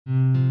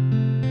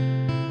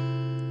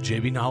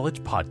JB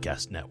Knowledge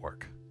Podcast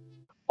Network.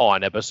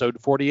 On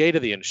episode 48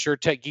 of the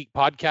InsurTech Geek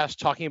podcast,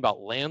 talking about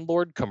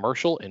landlord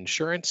commercial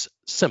insurance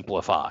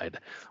simplified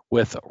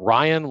with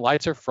Ryan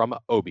Leitzer from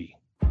Obie.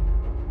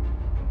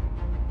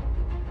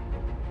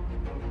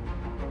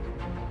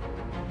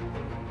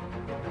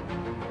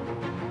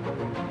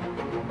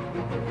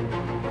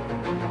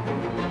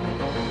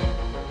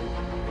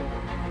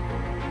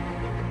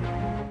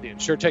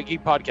 InsurTech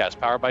Geek podcast,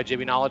 powered by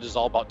JB Knowledge, is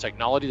all about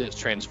technology that's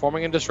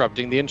transforming and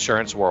disrupting the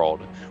insurance world.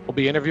 We'll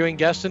be interviewing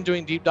guests and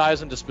doing deep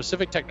dives into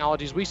specific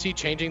technologies we see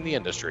changing the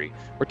industry.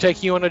 We're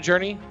taking you on a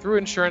journey through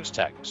insurance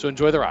tech, so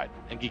enjoy the ride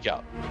and geek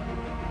out.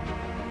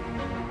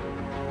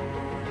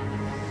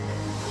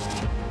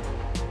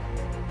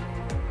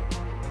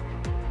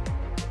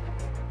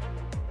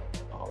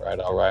 All right.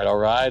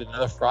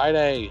 Another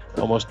Friday.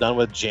 Almost done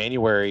with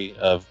January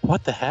of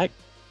what the heck?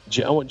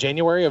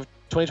 January of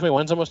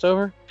 2021 is almost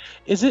over.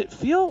 Does it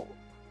feel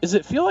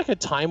like a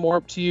time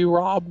warp to you,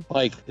 Rob?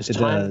 Like it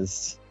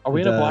does. Are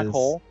we in a black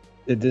hole?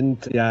 It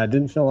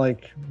didn't feel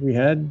like we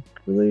had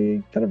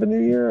really kind of a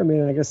new year. I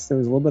mean, I guess there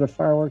was a little bit of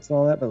fireworks and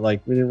all that, but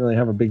like we didn't really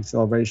have a big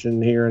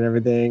celebration here and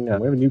everything. We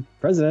have a new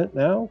president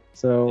now,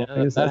 so yeah,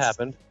 I guess that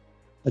happened.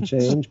 A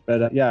change,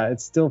 but yeah, it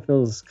still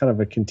feels kind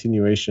of a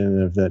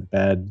continuation of that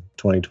bad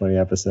 2020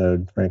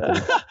 episode, frankly.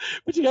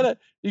 But you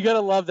gotta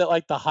love that.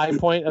 Like the high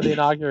point of the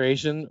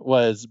inauguration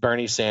was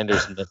Bernie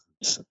Sanders and the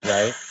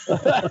right.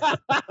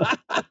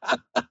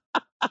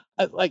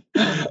 like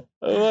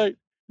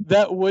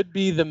that would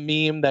be the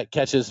meme that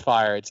catches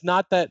fire. It's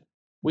not that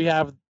we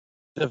have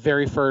the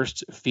very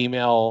first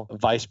female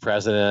vice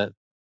president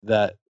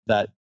that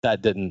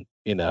didn't,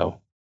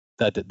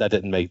 that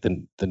didn't make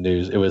the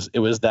news. It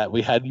was that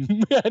we had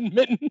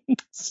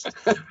mittens.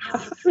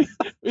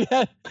 we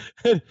had,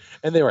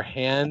 and they were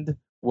hand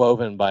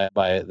woven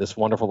by this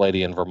wonderful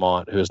lady in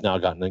Vermont who has now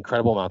gotten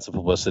incredible amounts of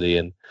publicity,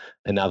 and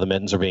now the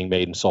mittens are being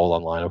made and sold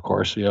online. Of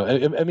course,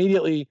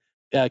 immediately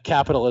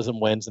capitalism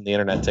wins and the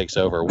internet takes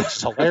over, which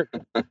is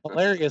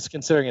hilarious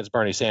considering it's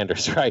Bernie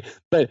Sanders, right?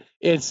 But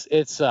it's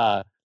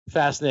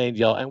fascinating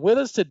deal. And with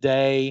us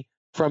today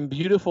from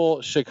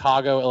beautiful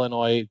Chicago,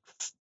 Illinois.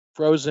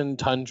 Frozen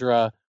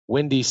tundra,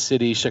 windy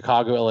city,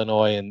 Chicago,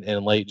 Illinois,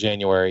 in late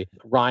January.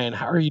 Ryan,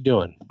 how are you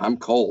doing? I'm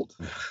cold,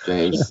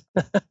 James.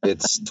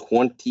 It's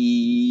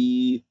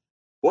 22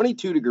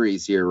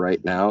 degrees here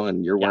right now,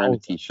 and you're wearing a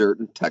T-shirt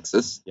in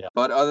Texas. Yeah.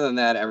 But other than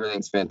that,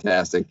 everything's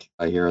fantastic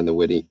here in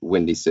the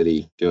windy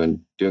city.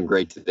 Doing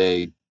great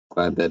today.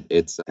 Glad that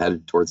it's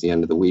headed towards the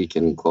end of the week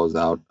and close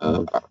out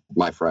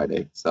my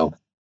Friday. So.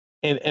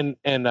 And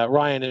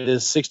Ryan, it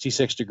is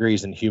 66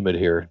 degrees and humid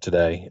here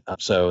today.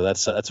 So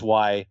that's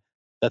why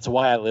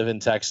I live in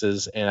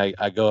Texas, and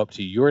I go up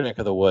to your neck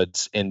of the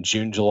woods in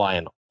June, July,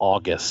 and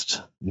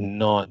August,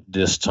 not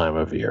this time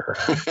of year.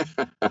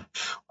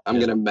 I'm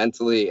going to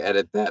mentally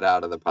edit that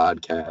out of the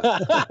podcast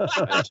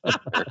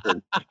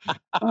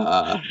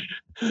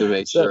to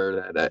make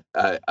sure that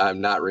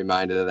I'm not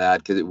reminded of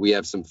that, because we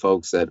have some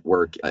folks that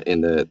work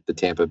in the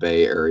Tampa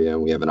Bay area,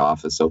 and we have an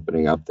office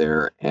opening up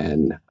there,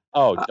 and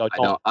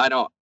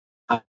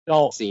I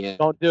don't see it.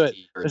 Don't do it.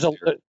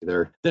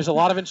 There's a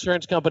lot of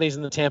insurance companies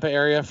in the Tampa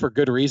area for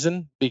good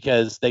reason,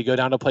 because they go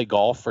down to play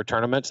golf for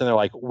tournaments and they're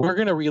like, we're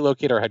going to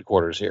relocate our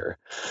headquarters here,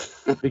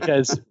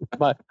 because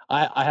but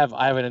I have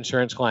an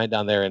insurance client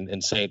down there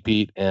in St.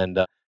 Pete,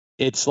 and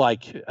it's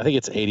like, I think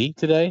it's 80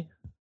 today.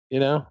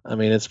 I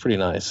mean, it's pretty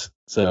nice.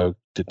 So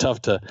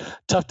tough to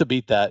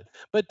beat that.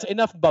 But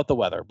enough about the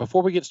weather.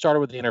 Before we get started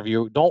with the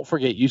interview, don't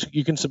forget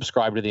you can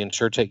subscribe to the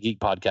InsurTech Geek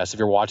podcast if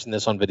you're watching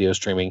this on video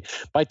streaming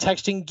by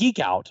texting Geek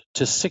Out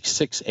to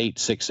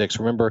 66866.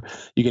 Remember,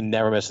 you can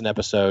never miss an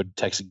episode.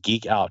 Text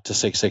Geek Out to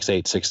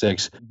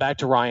 66866. Back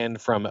to Ryan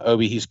from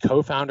Obie. He's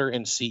co-founder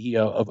and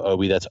CEO of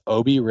Obie. That's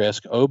Obie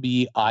Risk,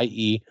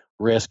 OBIE.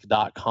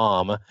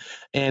 risk.com.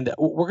 And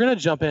we're going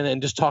to jump in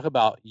and just talk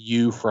about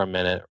you for a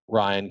minute,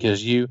 Ryan,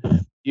 because you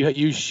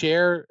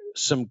share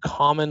some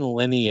common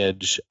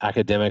lineage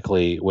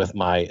academically with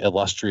my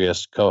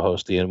illustrious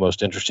co-host, the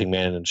most interesting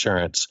man in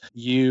insurance.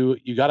 You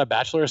got a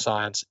Bachelor of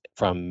Science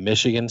from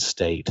Michigan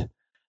State,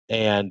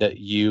 and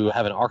you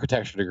have an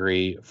architecture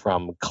degree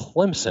from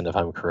Clemson, if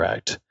I'm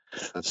correct.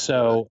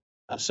 So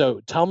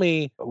tell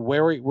me,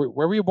 where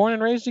were you born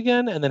and raised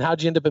again? And then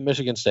how'd you end up at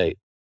Michigan State?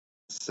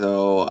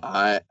 So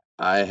I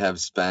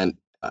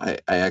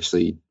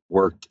actually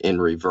worked in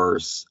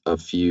reverse a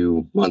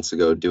few months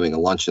ago doing a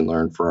lunch and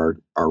learn for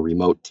our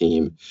remote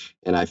team.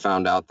 And I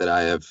found out that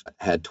I have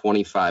had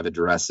 25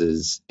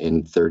 addresses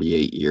in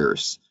 38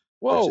 years,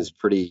 Whoa. Which is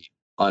pretty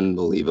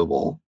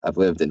unbelievable. I've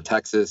lived in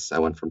Texas. I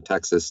went from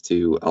Texas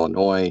to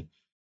Illinois,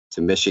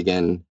 to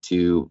Michigan,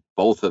 to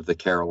both of the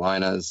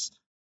Carolinas.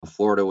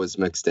 Florida was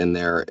mixed in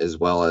there, as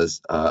well as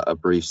a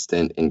brief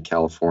stint in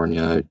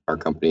California. Our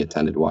company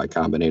attended Y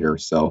Combinator.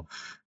 So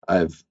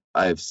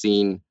I've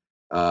seen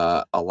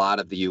a lot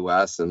of the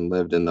U.S. and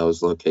lived in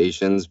those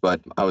locations, but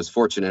I was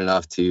fortunate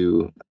enough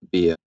to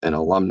be an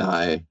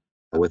alumni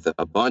with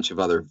a bunch of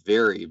other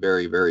very,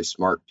 very, very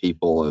smart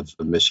people of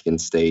Michigan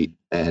State.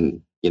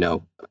 And,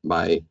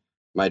 my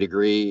my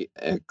degree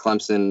at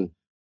Clemson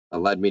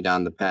led me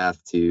down the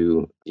path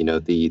to,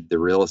 the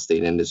real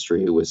estate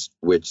industry,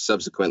 which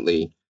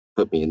subsequently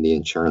put me in the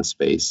insurance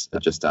space,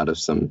 just out of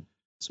some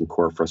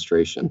core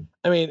frustration.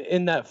 I mean,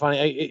 isn't that funny?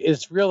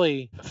 It's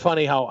really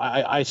funny how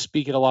I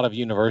speak at a lot of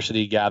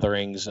university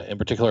gatherings, in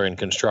particular in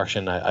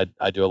construction.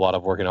 I do a lot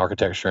of work in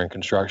architecture and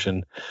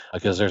construction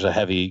because there's a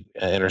heavy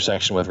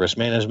intersection with risk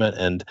management.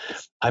 And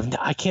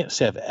I can't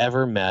say I've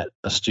ever met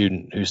a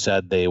student who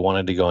said they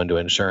wanted to go into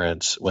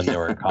insurance when they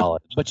were in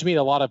college. But you meet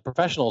a lot of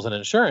professionals in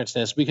insurance,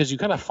 and it's because you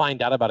kind of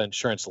find out about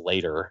insurance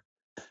later.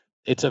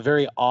 It's a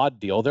very odd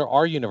deal. There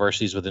are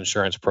universities with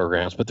insurance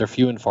programs, but they're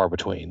few and far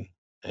between.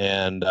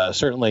 And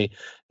certainly,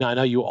 now I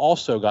know you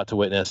also got to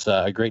witness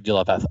a great deal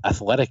of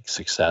athletic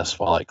success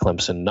while at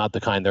Clemson, not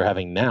the kind they're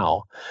having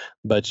now,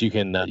 but you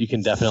can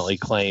definitely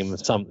claim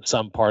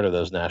some part of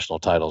those national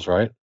titles,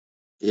 right?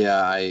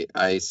 Yeah,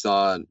 I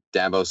saw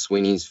Dabo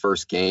Swinney's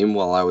first game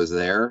while I was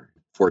there.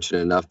 Fortunate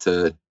enough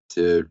to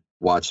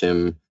watch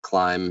him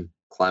climb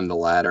the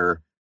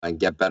ladder and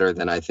get better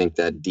than I think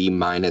that D-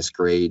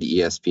 grade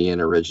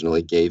ESPN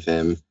originally gave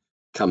him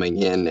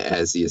coming in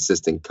as the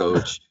assistant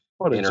coach,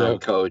 interim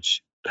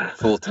coach,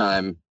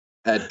 full-time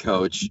head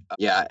coach.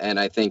 Yeah, and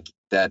I think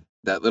that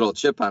little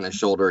chip on his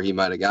shoulder he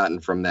might have gotten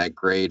from that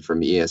grade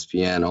from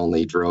ESPN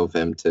only drove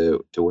him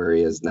to where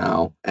he is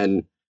now.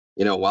 And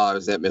while I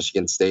was at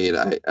Michigan State,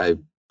 I've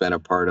been a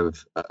part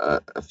of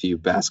a few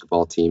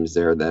basketball teams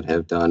there that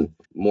have done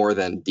more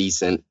than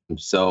decent.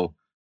 So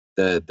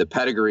the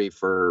pedigree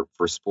for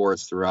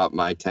sports throughout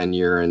my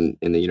tenure in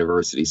the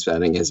university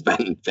setting has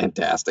been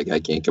fantastic. I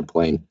can't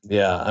complain.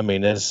 Yeah, I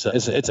mean it's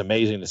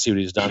amazing to see what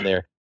he's done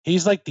there.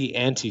 He's like the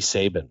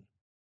anti-Saban,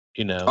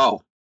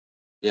 Oh,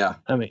 yeah.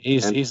 I mean,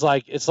 he's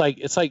like it's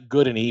like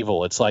good and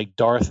evil. It's like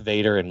Darth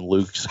Vader and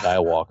Luke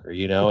Skywalker.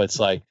 It's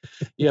like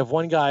you have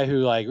one guy who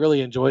like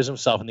really enjoys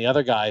himself, and the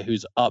other guy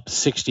who's up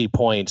 60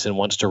 points and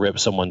wants to rip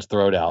someone's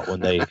throat out when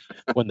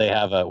they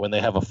have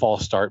a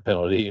false start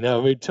penalty.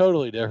 I mean,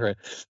 totally different.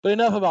 But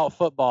enough about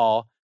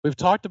football. We've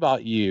talked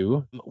about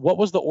you. What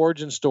was the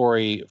origin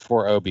story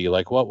for Obi?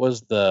 Like, what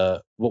was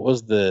the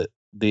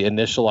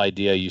initial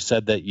idea? You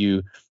said that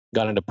you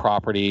got into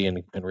property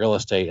and real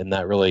estate, and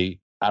that really,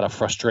 out of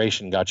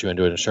frustration, got you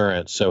into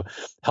insurance. So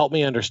help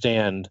me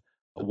understand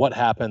what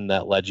happened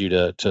that led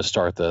you to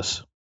start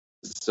this.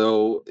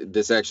 So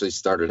this actually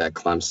started at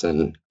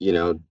Clemson.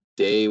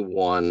 Day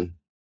one,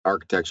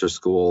 architecture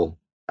school.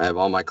 I have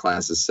all my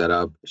classes set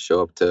up,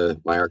 show up to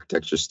my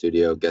architecture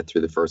studio, get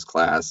through the first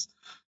class.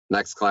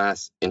 Next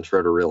class,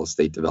 intro to real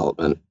estate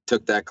development.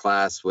 Took that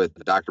class with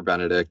Dr.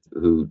 Benedict,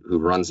 who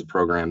runs the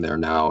program there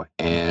now.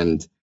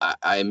 And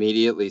I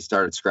immediately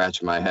started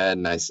scratching my head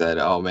and I said,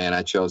 oh man,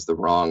 I chose the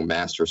wrong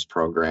master's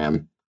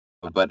program.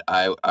 But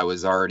I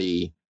was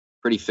already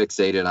pretty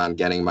fixated on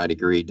getting my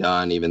degree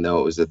done, even though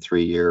it was a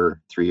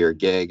three-year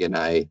gig. And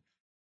I,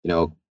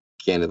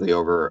 candidly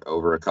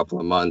over a couple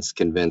of months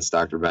convinced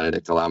Dr.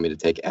 Benedict to allow me to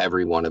take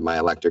every one of my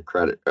elective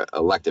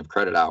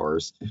credit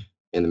hours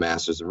in the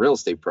Master's in Real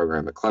Estate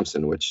program at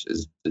Clemson, which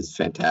is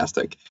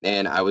fantastic.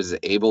 And I was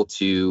able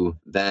to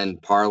then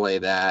parlay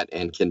that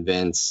and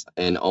convince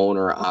an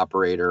owner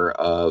operator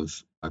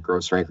of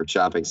grocery-anchored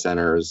shopping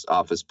centers,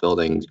 office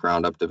buildings,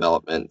 ground-up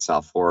development in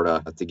South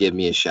Florida to give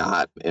me a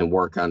shot and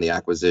work on the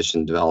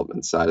acquisition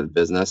development side of the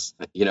business.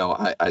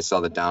 I saw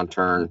the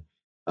downturn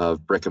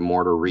of brick and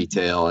mortar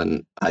retail,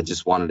 and I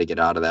just wanted to get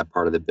out of that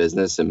part of the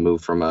business and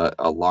move from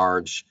a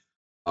large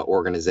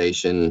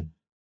organization,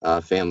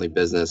 family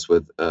business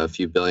with a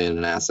few billion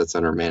in assets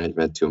under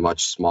management to a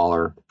much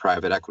smaller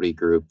private equity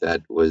group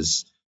that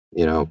was,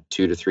 $200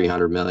 to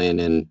 $300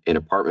 million in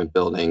apartment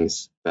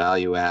buildings,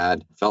 value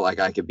add. Felt like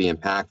I could be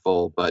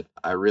impactful, but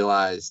I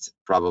realized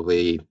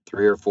probably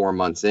 3 or 4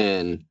 months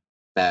in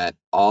that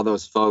all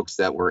those folks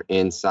that were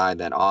inside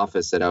that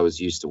office that I was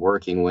used to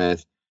working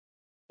with,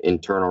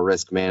 internal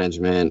risk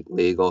management,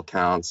 legal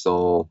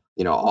counsel,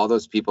 all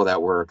those people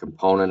that were a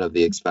component of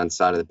the expense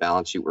side of the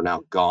balance sheet were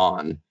now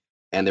gone.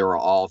 And they were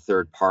all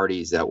third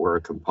parties that were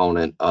a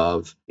component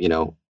of,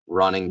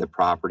 running the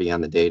property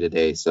on the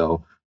day-to-day.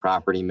 So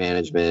property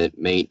management,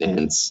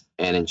 maintenance,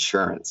 and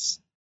insurance.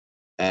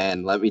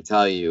 And let me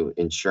tell you,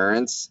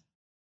 insurance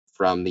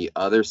from the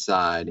other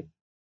side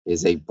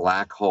is a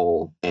black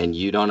hole, and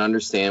you don't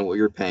understand what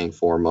you're paying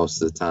for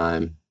most of the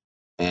time.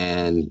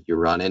 And you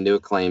run into a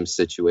claims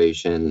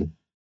situation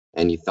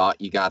and you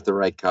thought you got the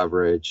right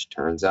coverage.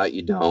 Turns out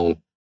you don't.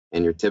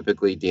 And you're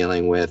typically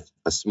dealing with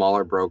a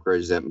smaller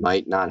brokerage that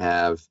might not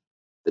have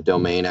the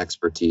domain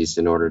expertise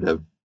in order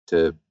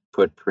to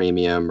put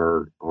premium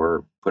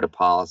or put a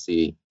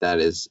policy that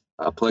is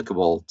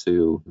applicable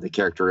to the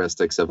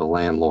characteristics of a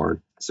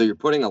landlord. So you're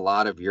putting a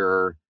lot of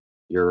your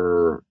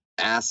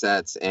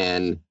assets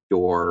and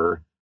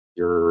your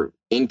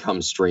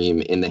income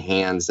stream in the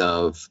hands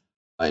of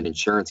an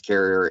insurance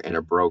carrier and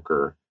a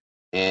broker.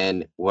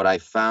 And what I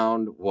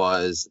found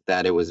was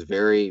that it was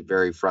very,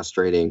 very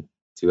frustrating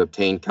to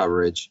obtain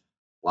coverage,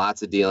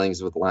 lots of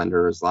dealings with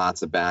lenders,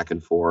 lots of back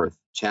and forth,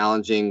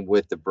 challenging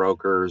with the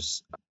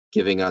brokers,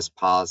 giving us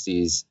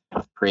policies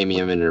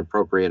premium in an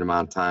appropriate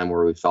amount of time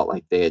where we felt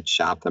like they had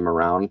shopped them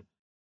around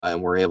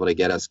and were able to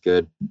get us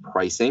good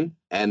pricing.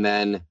 And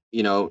then,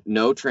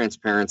 no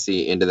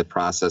transparency into the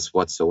process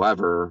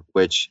whatsoever,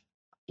 which,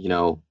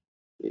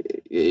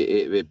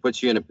 it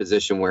puts you in a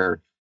position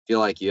where you feel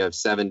like you have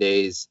 7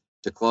 days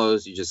to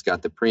close. You just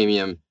got the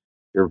premium.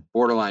 You're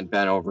borderline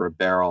bent over a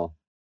barrel.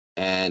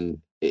 And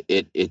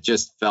it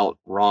just felt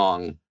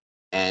wrong.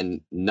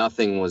 And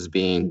nothing was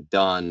being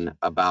done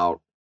about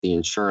the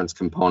insurance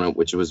component,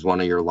 which was one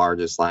of your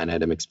largest line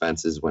item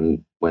expenses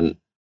when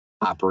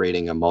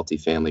operating a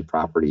multifamily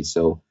property.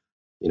 So,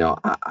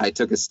 I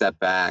took a step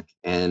back,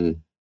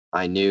 and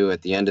I knew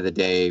at the end of the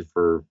day,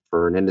 for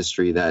an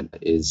industry that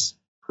is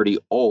pretty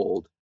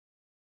old,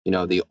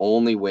 the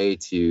only way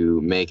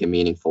to make a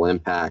meaningful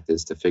impact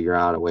is to figure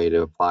out a way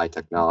to apply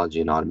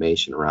technology and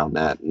automation around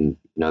that. And,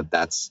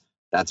 that's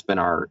been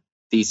our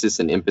thesis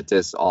and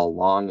impetus all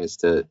along, is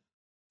to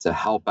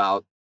help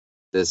out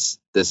this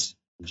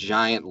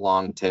giant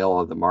long tail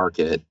of the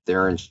market,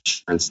 their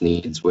insurance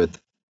needs with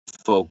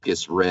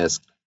focus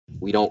risk.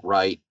 We don't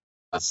write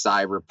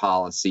cyber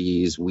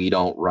policies. We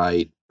don't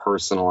write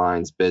personal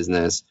lines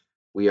business.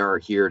 We are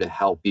here to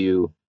help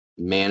you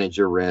manage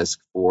your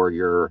risk for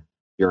your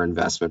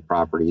investment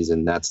properties,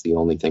 and that's the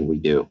only thing we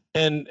do.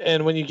 And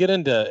when you get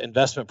into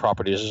investment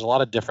properties, there's a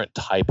lot of different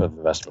type of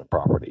investment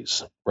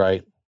properties,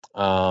 right?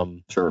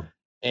 Sure.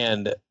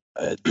 And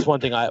it's one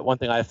thing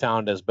I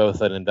found as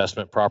both an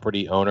investment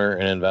property owner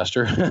and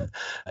investor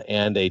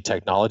and a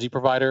technology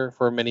provider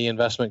for many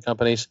investment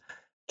companies.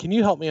 Can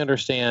you help me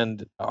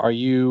understand, are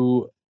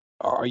you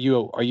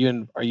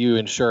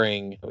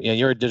insuring,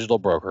 you're a digital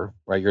broker,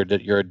 right?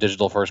 You're a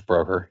digital first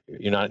broker.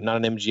 You're not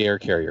an MGA or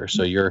carrier.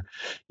 So you're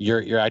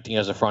acting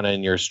as a front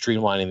end, you're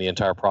streamlining the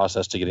entire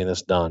process to getting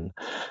this done.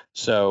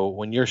 So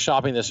when you're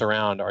shopping this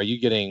around, are you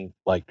getting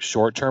like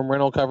short-term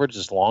rental coverage?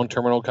 Is this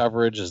long-term rental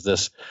coverage? Is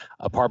this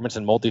apartments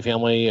and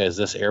multifamily? Is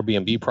this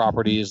Airbnb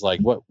properties?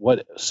 Like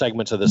what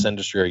segments of this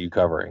industry are you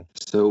covering?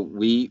 So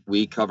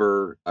we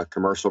cover a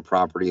commercial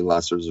property,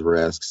 lesser's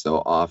risk.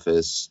 So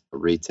office,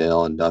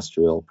 retail,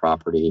 industrial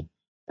property.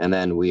 And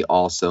then we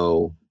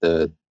also,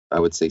 I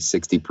would say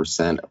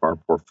 60% of our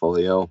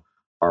portfolio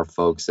are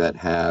folks that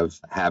have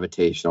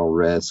habitational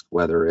risk,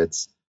 whether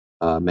it's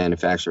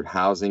manufactured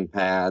housing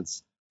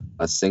pads,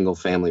 single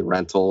family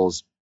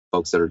rentals,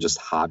 folks that are just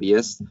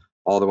hobbyists,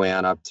 all the way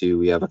on up to,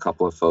 we have a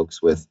couple of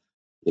folks with,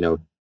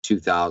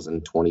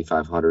 2,000,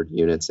 2,500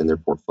 units in their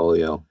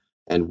portfolio.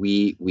 And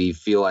we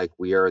feel like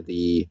we are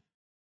the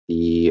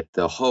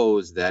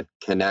hose that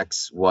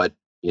connects what,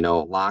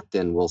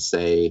 Lockton will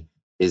say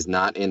is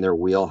not in their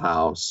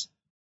wheelhouse,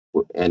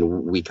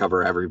 and we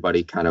cover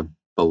everybody kind of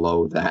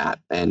below that.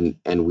 And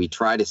we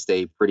try to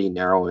stay pretty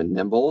narrow and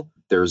nimble.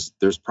 There's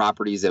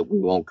properties that we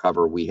won't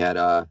cover. We had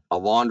a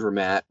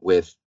laundromat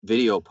with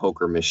video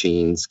poker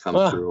machines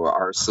come through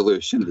our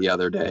solution the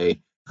other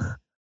day.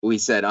 We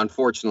said,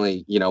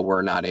 unfortunately,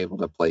 we're not able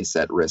to place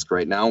that risk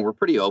right now. We're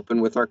pretty open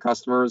with our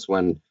customers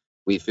when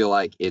we feel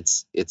like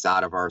it's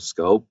out of our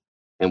scope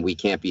and we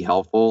can't be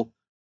helpful.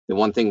 The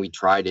one thing we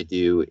try to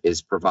do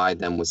is provide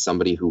them with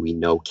somebody who we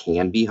know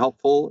can be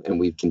helpful, and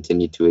we've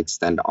continued to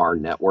extend our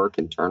network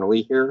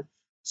internally here.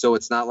 So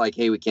it's not like,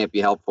 hey, we can't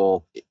be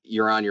helpful.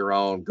 You're on your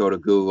own. Go to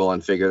Google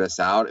and figure this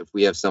out. If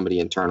we have somebody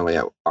internally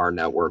at our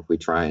network, we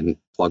try and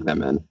plug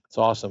them in. It's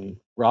awesome.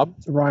 Rob?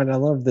 So Ryan, I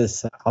love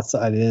this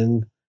outside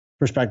in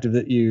perspective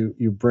that you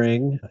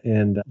bring,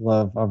 and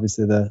love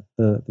obviously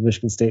the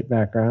Michigan State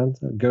background.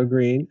 So go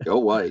green, go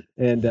white.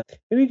 And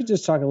maybe you could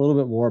just talk a little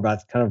bit more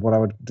about kind of what I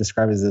would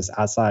describe as this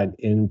outside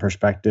in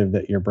perspective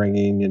that you're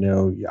bringing.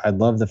 I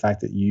love the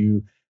fact that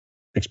you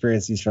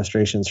experience these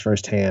frustrations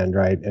firsthand,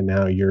 right? And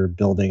now you're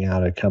building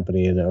out a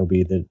company in OB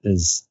that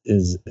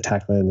is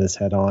tackling this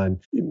head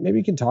on. Maybe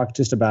you can talk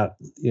just about,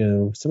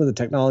 some of the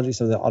technology,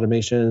 some of the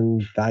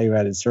automation, value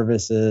added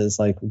services.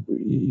 Like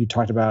you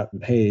talked about,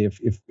 hey,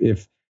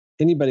 if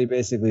anybody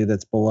basically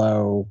that's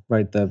below,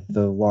 right, the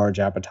large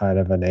appetite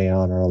of an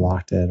Aon or a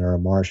Lockton or a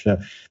Marsh,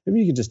 maybe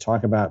you could just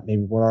talk about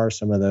maybe what are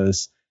some of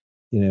those,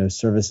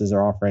 services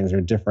or offerings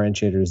or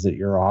differentiators that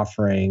you're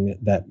offering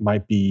that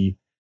might be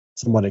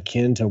somewhat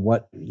akin to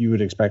what you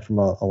would expect from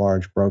a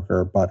large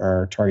broker, but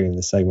are targeting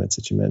the segments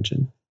that you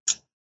mentioned.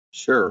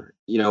 Sure.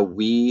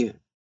 We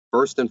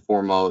first and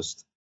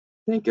foremost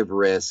think of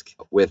risk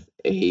with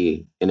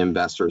an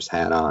investor's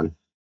hat on.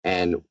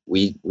 And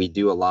we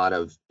do a lot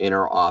of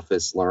inner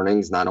office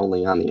learnings, not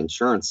only on the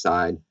insurance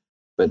side,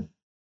 but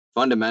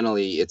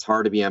fundamentally, it's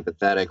hard to be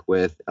empathetic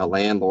with a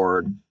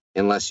landlord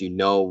unless you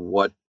know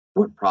what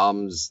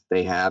problems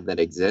they have that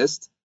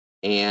exist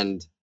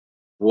and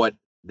what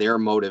their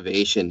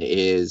motivation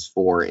is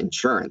for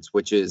insurance,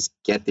 which is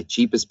get the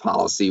cheapest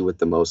policy with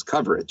the most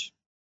coverage,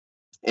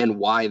 and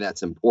why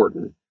that's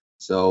important.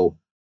 So,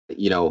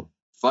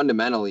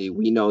 fundamentally,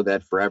 we know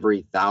that for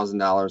every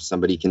 $1,000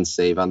 somebody can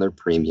save on their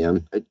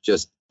premium,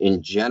 just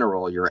in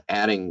general, you're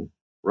adding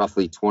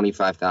roughly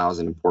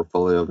 $25,000 in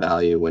portfolio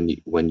value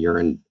when you're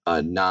in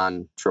a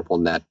non-triple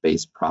net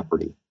based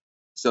property.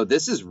 So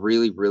this is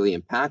really, really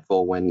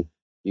impactful when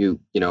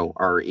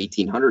our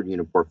 1,800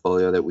 unit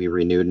portfolio that we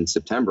renewed in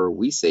September,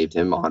 we saved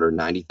him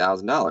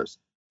 $190,000.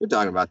 You're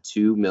talking about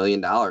 $2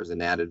 million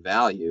in added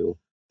value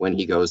when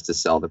he goes to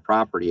sell the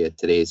property at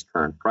today's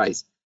current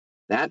price.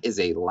 That is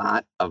a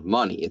lot of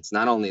money. It's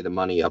not only the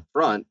money up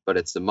front, but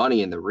it's the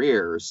money in the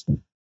rears,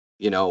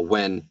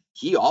 when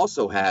he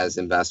also has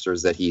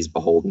investors that he's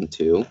beholden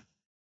to.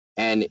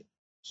 And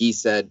he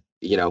said,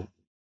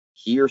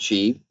 he or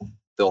she,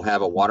 they'll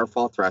have a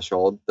waterfall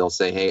threshold. They'll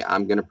say, hey,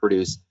 I'm going to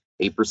produce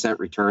 8%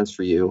 returns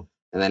for you.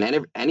 And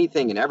then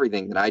anything and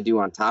everything that I do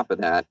on top of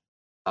that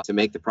to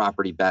make the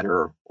property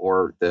better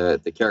or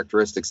the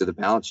characteristics of the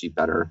balance sheet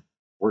better,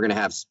 we're going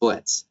to have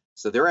splits.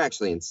 So they're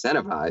actually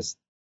incentivized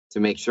to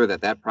make sure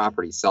that that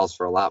property sells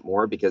for a lot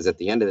more, because at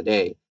the end of the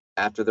day,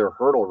 after their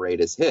hurdle rate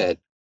is hit,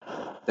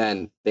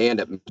 then they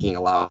end up making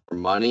a lot more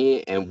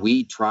money. And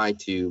we try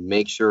to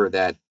make sure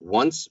that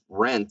once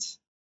rent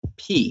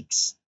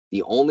peaks,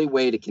 the only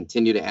way to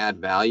continue to add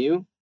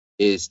value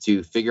is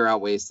to figure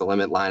out ways to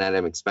limit line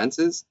item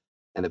expenses.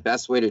 And the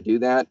best way to do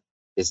that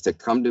is to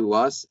come to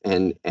us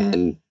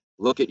and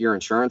look at your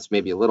insurance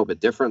maybe a little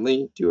bit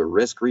differently, do a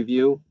risk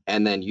review,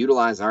 and then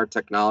utilize our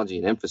technology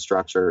and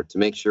infrastructure to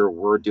make sure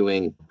we're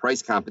doing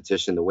price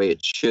competition the way it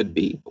should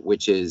be,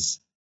 which is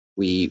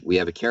we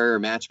have a carrier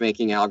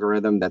matchmaking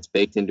algorithm that's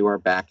baked into our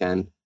back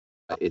end.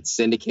 It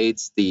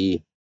syndicates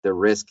the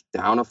risk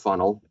down a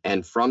funnel.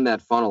 And from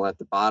that funnel at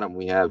the bottom,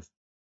 we have,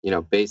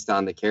 based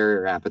on the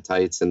carrier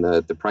appetites and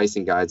the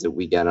pricing guides that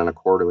we get on a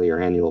quarterly or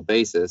annual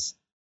basis,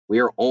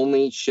 we are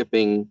only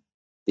shipping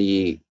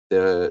the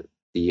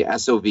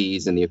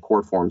SOVs and the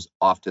Accord forms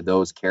off to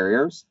those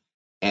carriers.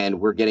 And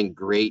we're getting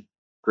great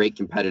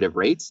competitive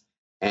rates.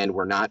 And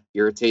we're not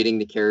irritating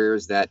the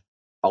carriers that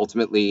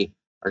ultimately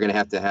are going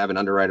to have an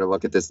underwriter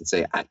look at this and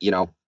say,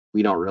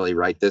 we don't really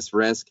write this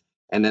risk.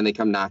 And then they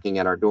come knocking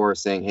at our door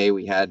saying, hey,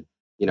 we had,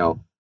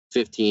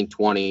 15,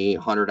 20,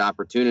 100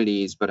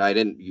 opportunities, but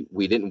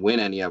we didn't win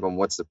any of them.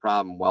 What's the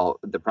problem? Well,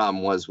 the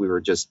problem was we were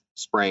just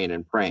spraying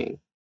and praying.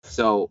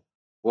 So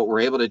what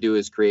we're able to do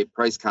is create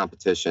price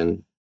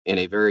competition in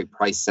a very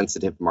price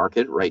sensitive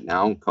market right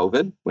now in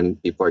COVID, when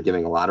people are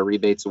giving a lot of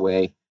rebates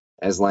away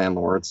as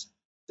landlords.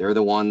 They're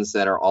the ones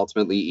that are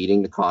ultimately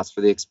eating the cost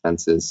for the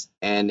expenses.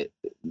 And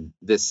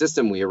the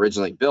system we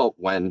originally built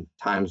when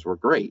times were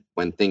great,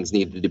 when things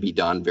needed to be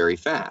done very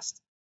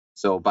fast.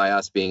 So by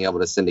us being able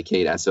to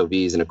syndicate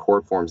SOVs and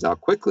Accord forms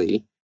out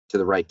quickly to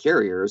the right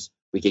carriers,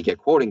 we could get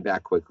quoting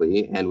back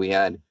quickly. And we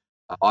had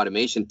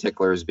automation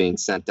ticklers being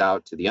sent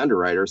out to the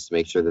underwriters to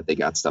make sure that they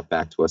got stuff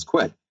back to us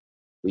quick.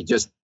 We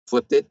just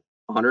flipped it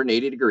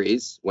 180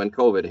 degrees when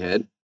COVID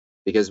hit,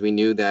 because we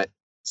knew that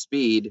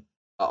speed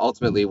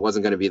ultimately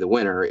wasn't going to be the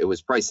winner. It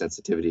was price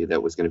sensitivity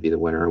that was going to be the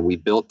winner. And we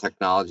built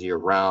technology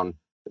around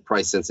the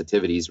price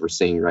sensitivities we're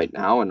seeing right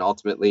now. And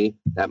ultimately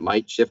that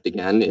might shift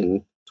again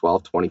in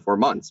 12, 24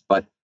 months.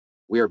 But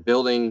we are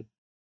building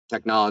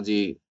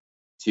technology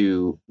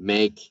to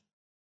make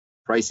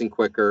pricing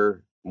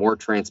quicker, more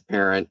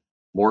transparent,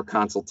 more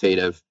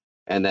consultative,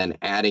 and then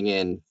adding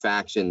in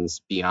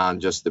factions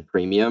beyond just the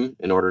premium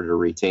in order to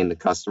retain the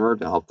customer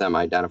to help them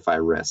identify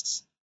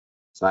risks.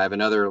 So I have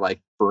another,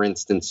 for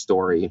instance,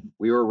 story.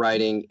 We were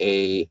writing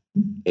a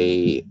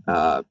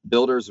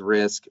builder's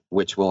risk,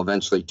 which will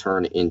eventually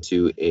turn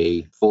into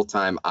a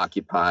full-time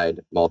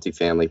occupied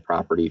multifamily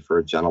property for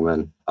a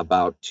gentleman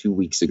about 2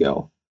 weeks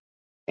ago.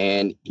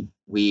 And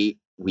we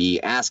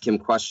ask him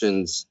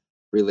questions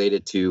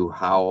related to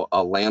how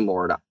a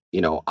landlord,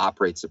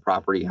 operates the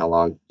property. How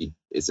long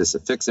is this a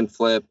fix and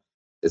flip?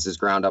 This is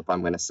ground up,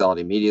 I'm going to sell it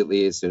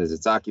immediately as soon as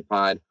it's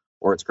occupied,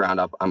 or it's ground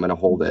up, I'm going to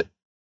hold it.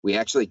 We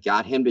actually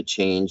got him to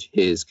change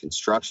his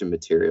construction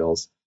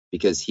materials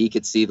because he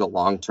could see the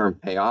long-term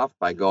payoff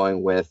by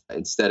going with,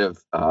 instead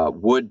of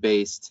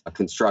wood-based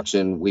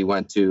construction, we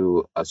went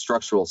to a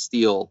structural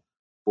steel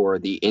for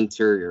the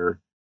interior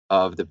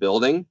of the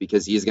building,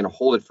 because he's going to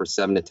hold it for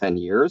 7 to 10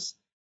 years.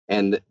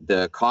 And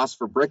the cost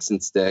for bricks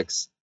and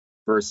sticks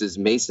versus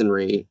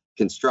masonry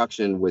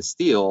construction with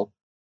steel,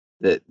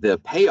 the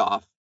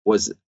payoff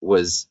was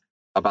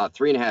about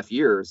 3.5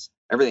 years.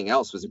 Everything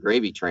else was a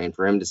gravy train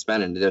for him to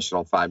spend an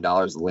additional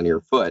 $5 a linear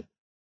foot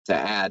to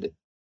add,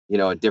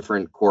 a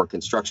different core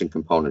construction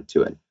component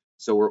to it.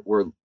 So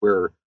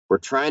we're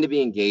trying to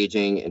be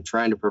engaging and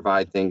trying to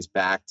provide things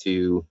back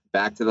to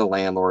the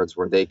landlords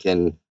where they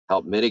can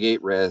help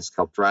mitigate risk,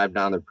 help drive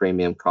down their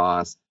premium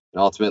costs,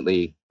 and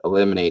ultimately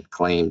eliminate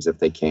claims if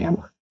they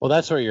can. Well,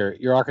 that's where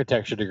your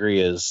architecture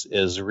degree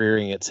is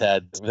rearing its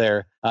head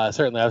there.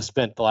 Certainly, I've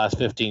spent the last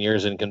 15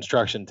 years in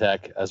construction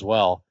tech as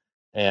well.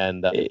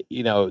 And,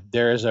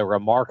 there is a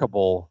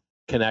remarkable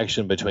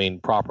connection between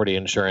property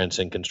insurance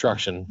and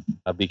construction,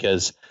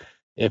 because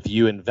if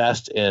you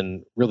invest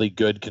in really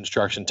good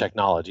construction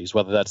technologies,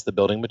 whether that's the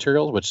building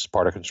materials, which is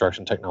part of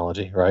construction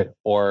technology, right?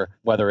 Or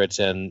whether it's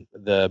in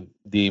the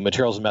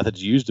materials and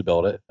methods used to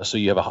build it, so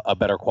you have a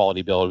better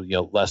quality build,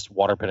 less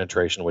water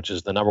penetration, which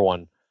is the number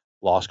one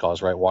loss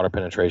cause, right? Water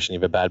penetration.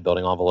 You have a bad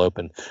building envelope,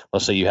 and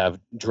let's say you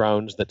have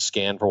drones that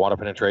scan for water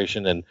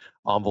penetration and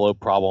envelope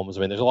problems.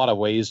 I mean, there's a lot of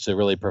ways to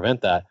really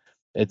prevent that.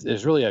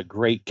 It's really a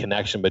great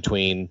connection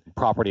between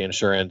property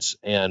insurance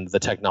and the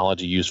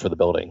technology used for the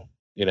building,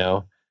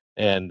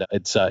 and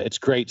it's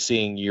great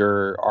seeing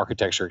your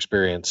architecture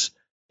experience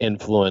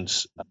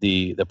influence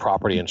the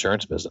property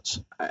insurance business.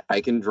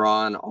 I can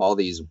draw on all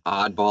these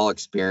oddball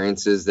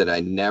experiences that I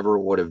never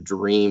would have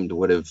dreamed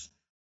would have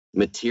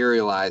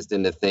materialized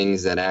into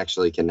things that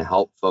actually can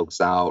help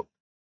folks out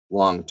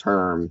long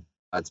term.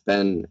 It's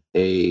been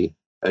a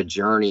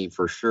journey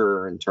for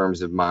sure in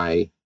terms of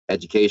my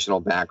educational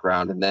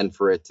background, and then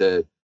for it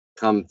to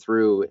come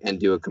through and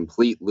do a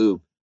complete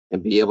loop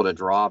and be able to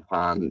draw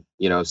upon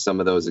some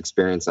of those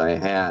experiences I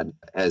had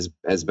has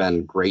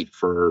been great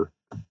for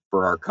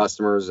our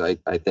customers. I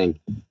think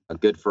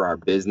good for our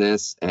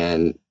business,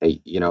 and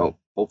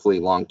hopefully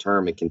long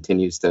term it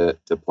continues to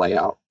play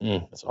out.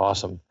 That's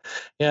awesome.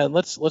 Yeah,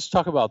 let's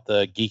talk about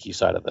the geeky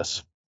side of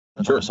this.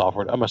 Sure.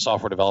 I'm a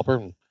software developer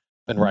and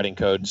been writing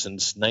code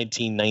since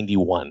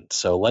 1991.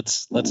 So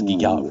let's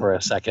geek out for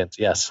a second.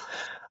 Yes.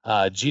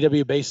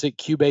 GW Basic,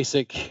 Q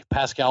Basic,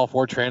 Pascal,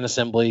 Fortran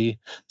Assembly,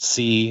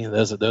 C.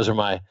 Those are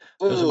my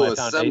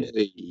foundations.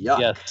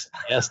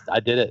 Yes, I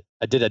did it.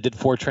 I did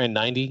Fortran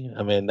 90.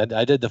 I mean,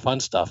 I did the fun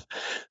stuff.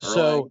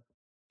 So, right.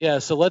 Yeah.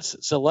 So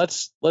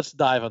let's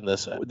dive on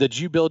this. Did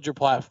you build your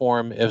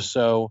platform? If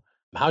so,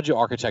 how'd you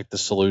architect the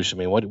solution?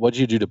 I mean, what did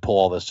you do to pull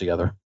all this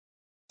together?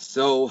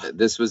 So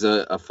this was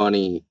a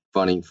funny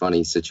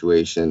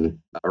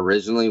situation.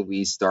 Originally,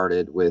 we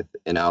started with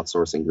an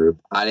outsourcing group.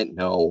 I didn't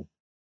know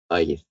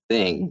a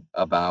thing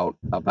about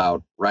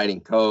writing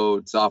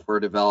code, software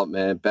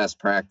development, best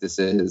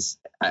practices.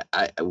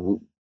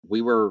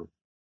 We were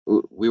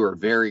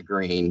very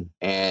green,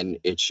 and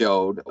it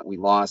showed. We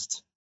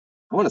lost,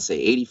 I want to say,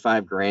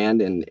 85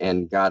 grand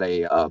and got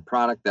a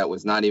product that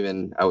was not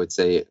even, I would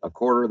say, a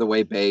quarter of the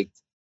way baked.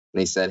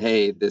 And they said,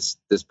 hey, this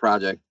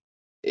project,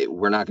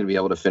 we're not going to be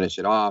able to finish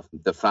it off.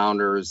 The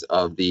founders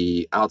of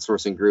the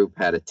outsourcing group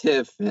had a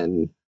tiff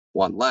and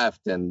one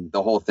left, and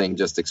the whole thing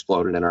just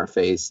exploded in our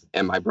face.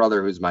 And my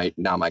brother, who's my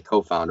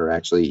co-founder,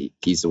 actually,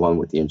 he's the one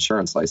with the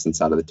insurance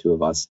license out of the two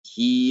of us.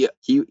 He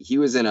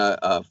was in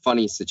a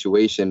funny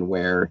situation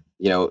where,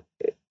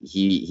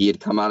 he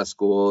had come out of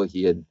school,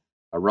 he had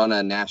run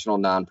a national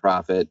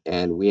nonprofit,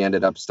 and we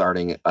ended up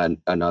starting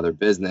another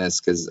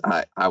business because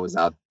I was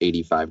out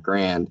 85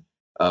 grand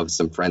of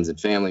some friends and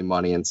family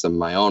money and some of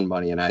my own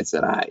money. And I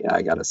said,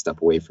 I got to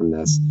step away from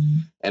this.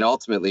 And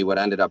ultimately what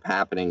ended up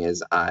happening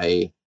is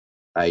I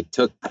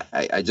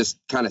just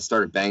kind of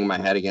started banging my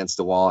head against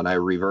the wall, and I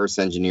reverse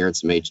engineered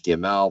some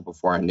HTML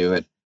before I knew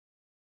it,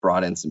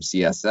 brought in some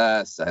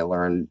CSS, I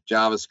learned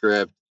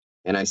JavaScript,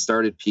 and I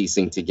started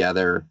piecing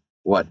together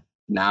what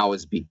now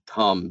has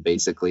become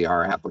basically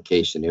our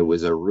application. It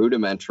was a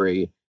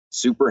rudimentary,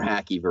 super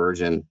hacky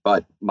version,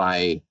 but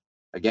my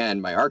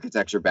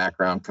architecture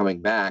background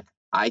coming back,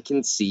 I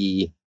can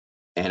see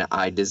and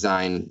I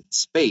design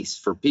space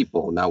for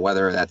people. Now,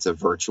 whether that's a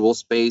virtual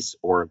space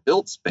or a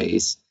built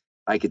space,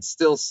 I could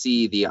still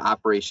see the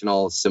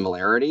operational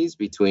similarities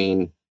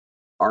between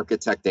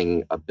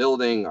architecting a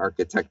building,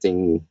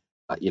 architecting,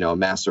 a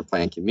master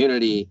plan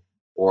community,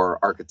 or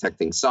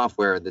architecting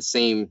software. The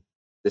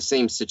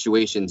same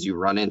situations you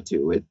run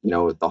into.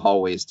 The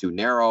hallway is too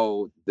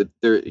narrow.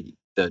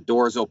 The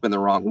doors open the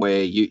wrong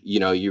way.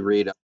 You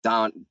read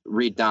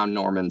Don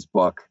Norman's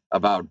book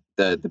about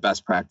the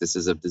best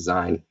practices of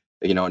design.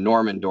 A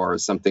Norman door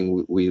is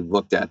something we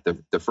looked at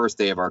the first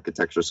day of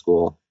architecture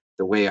school.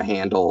 The way a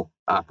handle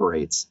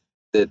operates.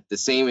 The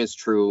same is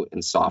true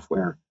in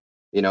software.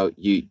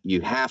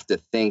 You have to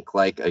think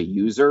like a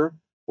user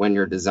when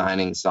you're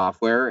designing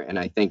software. And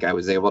I think I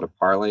was able to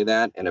parlay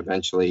that and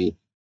eventually,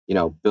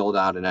 build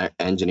out an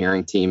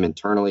engineering team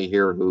internally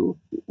here who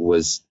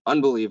was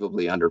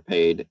unbelievably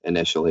underpaid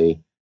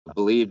initially,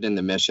 believed in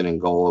the mission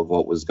and goal of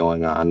what was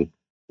going on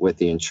with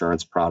the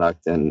insurance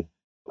product, and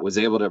was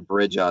able to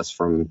bridge us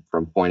from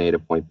point A to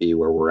point B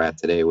where we're at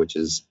today, which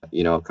is,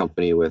 a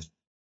company with,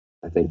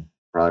 I think,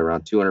 probably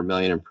around 200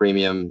 million in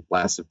premium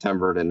last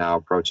September to now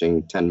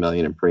approaching 10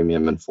 million in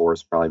premium in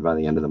force probably by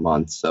the end of the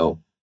month. So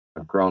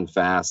I've grown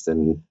fast,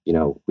 and,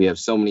 we have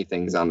so many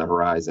things on the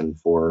horizon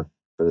for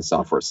the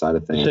software side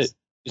of things.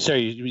 So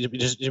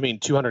you mean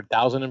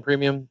 200,000 in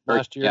premium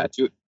last year?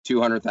 Yeah,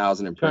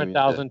 200,000 in premium.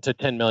 200,000 to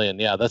 10 million.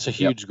 Yeah, that's a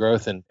huge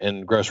growth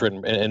in gross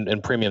written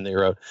and premium that you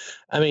wrote.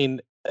 I mean,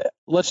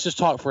 let's just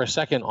talk for a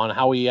second on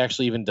how we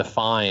actually even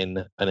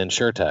define an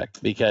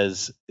insurtech,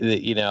 because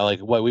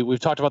what we've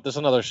talked about this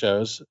on other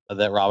shows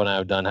that Rob and I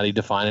have done. How do you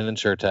define an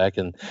insurtech,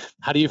 and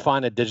how do you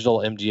find a digital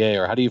MGA,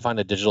 or how do you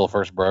find a digital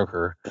first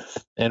broker?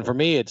 And for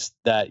me, it's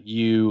that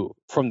you,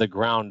 from the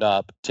ground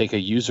up, take a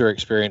user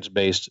experience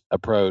based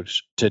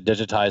approach to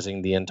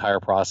digitizing the entire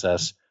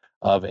process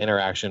of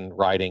interaction,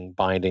 writing,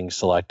 binding,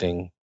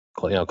 selecting,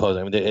 closing.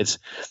 I mean, it's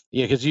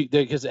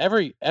because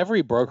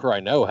every broker I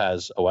know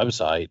has a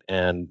website,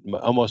 and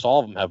almost all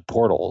of them have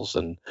portals,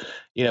 and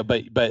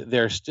but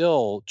they're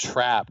still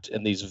trapped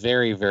in these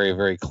very, very,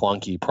 very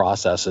clunky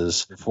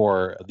processes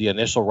for the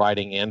initial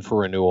writing and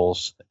for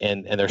renewals,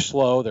 and they're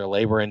slow, they're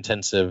labor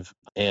intensive.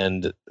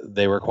 and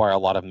they require a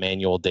lot of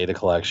manual data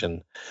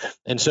collection.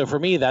 And so for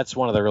me, that's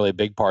one of the really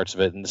big parts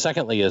of it. And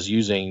secondly is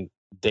using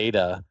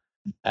data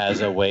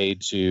as a way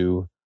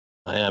to,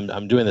 and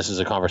I'm doing this as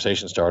a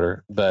conversation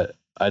starter, but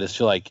I just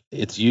feel like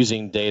it's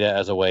using data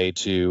as a way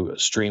to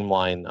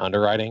streamline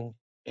underwriting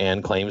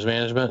and claims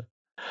management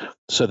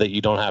so that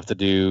you don't have to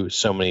do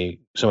so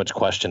much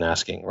question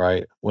asking,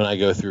 right? When I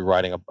go through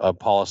writing a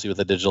policy with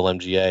a digital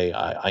MGA,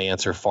 I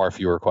answer far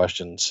fewer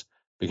questions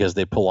because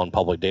they pull on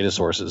public data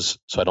sources,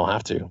 so I don't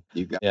have to.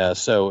 Yeah.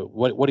 So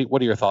what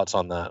are your thoughts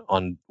on that?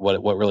 On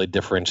what really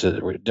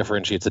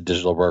differentiates a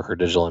digital broker,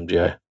 digital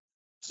MGA?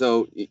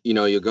 So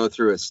you go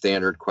through a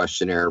standard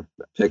questionnaire,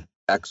 pick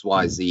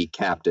XYZ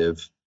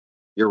captive.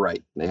 You're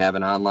right. They have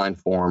an online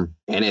form,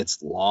 and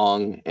it's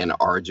long and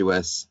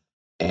arduous,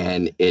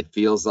 and it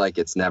feels like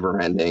it's never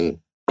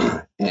ending.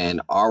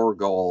 And our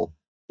goal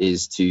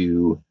is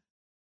to,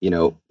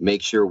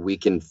 make sure we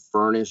can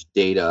furnish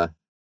data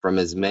from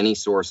as many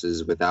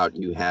sources without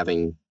you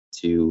having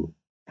to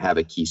have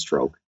a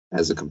keystroke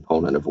as a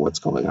component of what's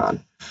going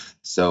on.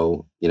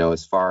 So,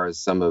 as far as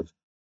some of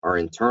our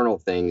internal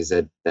things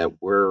that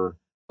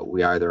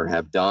we either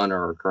have done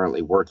or are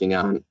currently working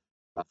on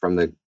from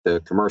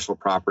the commercial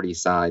property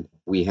side,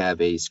 we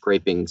have a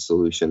scraping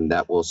solution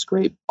that will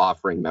scrape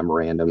offering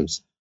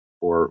memorandums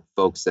for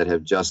folks that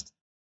have just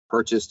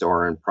purchased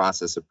or are in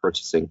process of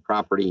purchasing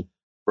property.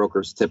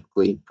 Brokers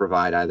typically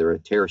provide either a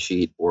tear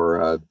sheet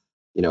or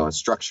a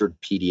structured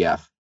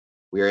PDF.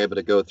 We are able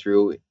to go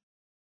through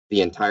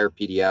the entire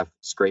PDF,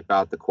 scrape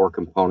out the core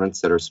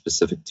components that are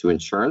specific to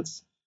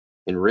insurance,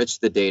 enrich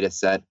the data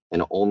set,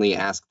 and only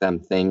ask them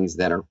things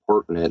that are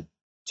pertinent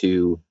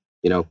to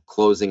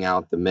closing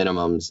out the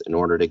minimums in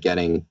order to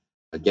getting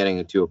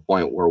to a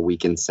point where we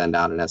can send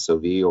out an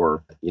SOV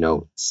or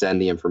send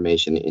the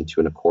information into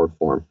an Accord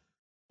form.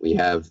 We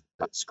have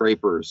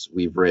scrapers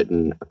we've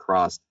written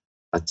across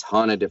a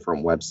ton of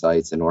different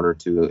websites in order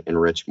to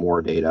enrich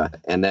more data.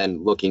 And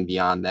then looking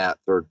beyond that,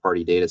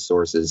 third-party data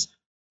sources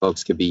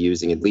folks could be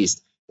using, at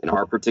least in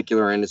our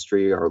particular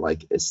industry, are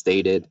like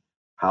Estated,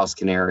 House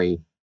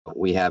Canary.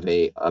 We have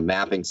a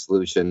mapping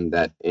solution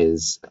that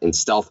is in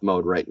stealth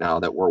mode right now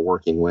that we're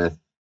working with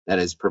that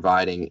is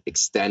providing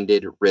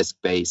extended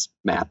risk-based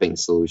mapping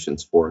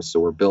solutions for us. So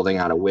we're building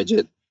out a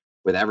widget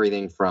with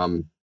everything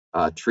from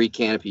tree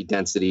canopy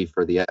density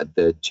for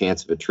the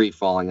chance of a tree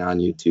falling on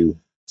you to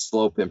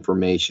slope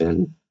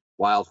information,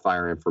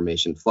 wildfire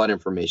information, flood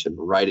information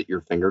right at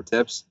your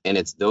fingertips. And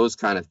it's those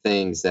kind of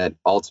things that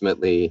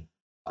ultimately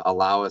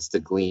allow us to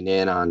glean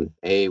in on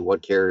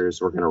what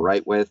carriers we're going to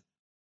write with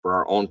for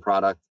our own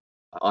product,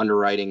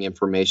 underwriting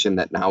information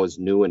that now is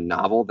new and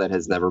novel that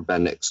has never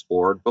been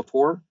explored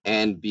before,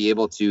 and be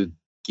able to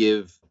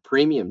give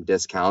premium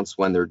discounts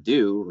when they're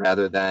due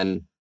rather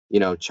than,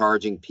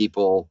 charging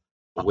people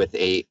with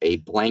a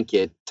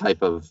blanket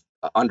type of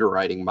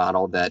underwriting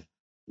model that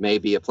may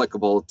be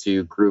applicable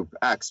to group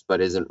X,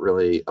 but isn't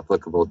really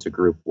applicable to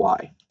group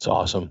Y. It's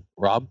awesome.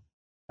 Rob?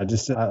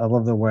 I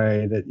love the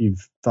way that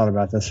you've thought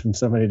about this from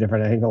so many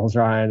different angles,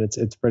 Ryan.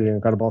 It's pretty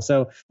incredible.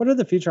 So what are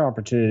the future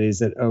opportunities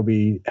that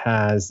Obie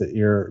has that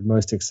you're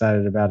most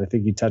excited about? I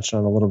think you touched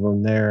on a little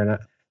bit there. And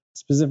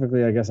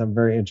specifically, I guess I'm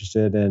very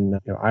interested in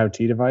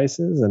IoT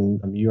devices.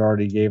 And you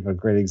already gave a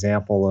great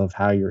example of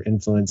how you're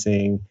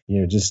influencing,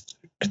 just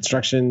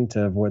construction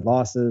to avoid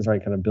losses,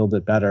 right? Kind of build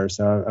it better.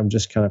 So I'm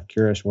just kind of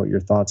curious what your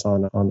thoughts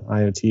on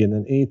IoT, and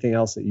then anything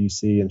else that you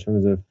see in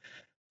terms of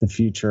the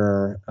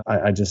future.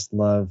 I just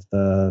love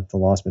the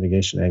loss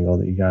mitigation angle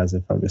that you guys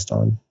have focused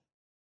on.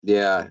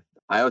 Yeah,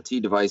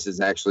 IoT devices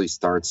actually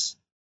starts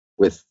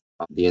with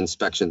the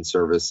inspection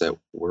service that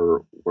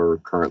we're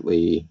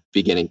currently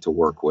beginning to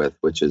work with,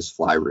 which is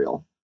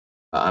Flyreel.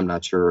 I'm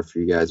not sure if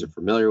you guys are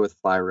familiar with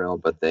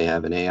Flyreel, but they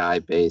have an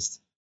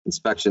AI-based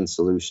inspection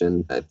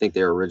solution. I think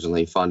they were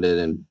originally funded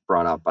and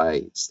brought out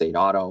by State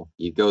Auto.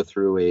 You go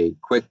through a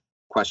quick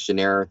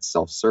questionnaire, it's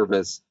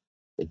self-service.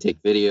 They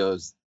take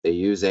videos. They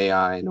use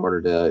AI in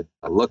order to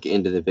look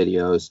into the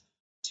videos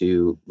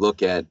to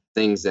look at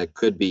things that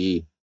could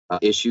be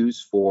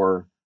issues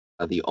for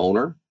the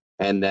owner,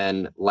 and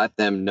then let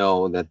them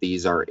know that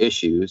these are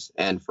issues.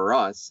 And for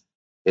us,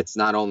 it's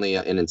not only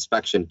an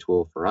inspection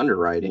tool for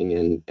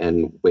underwriting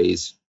and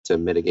ways to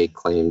mitigate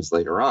claims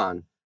later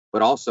on,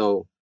 but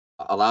also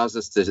allows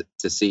us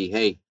to see,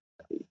 hey,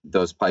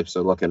 those pipes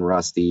are looking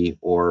rusty,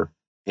 or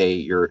hey,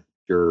 your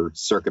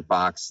circuit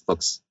box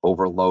looks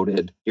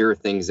overloaded. Here are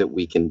things that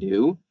we can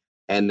do.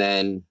 And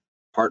then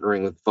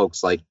partnering with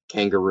folks like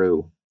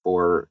Kangaroo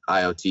for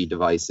IoT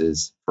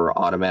devices, for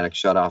automatic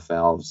shutoff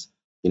valves.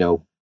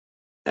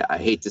 I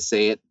hate to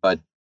say it,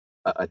 but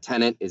a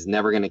tenant is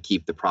never going to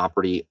keep the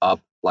property up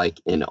like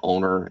an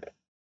owner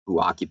who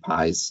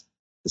occupies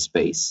the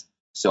space.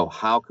 So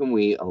how can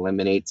we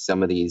eliminate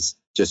some of these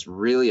just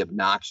really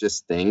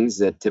obnoxious things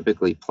that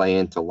typically play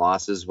into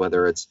losses,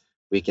 whether it's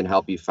we can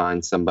help you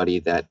find somebody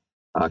that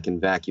can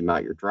vacuum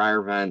out your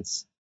dryer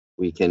vents.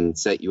 We can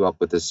set you up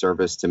with a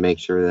service to make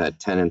sure that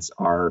tenants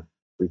are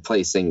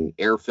replacing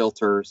air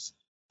filters,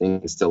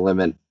 things to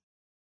limit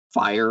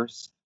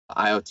fires.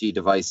 IoT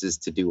devices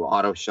to do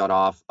auto shut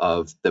off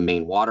of the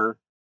main water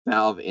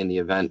valve in the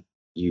event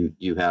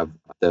you have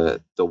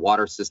the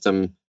water system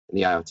and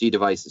the IoT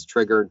device is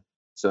triggered.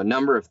 So a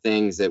number of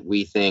things that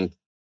we think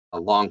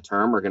long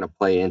term are going to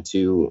play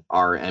into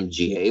our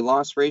MGA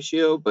loss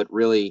ratio, but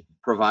really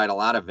provide a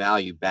lot of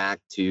value back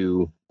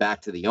to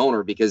the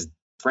owner, because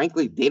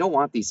frankly, they don't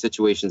want these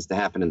situations to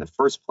happen in the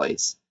first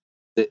place.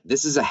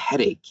 This is a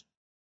headache.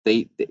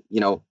 This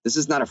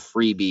is not a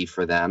freebie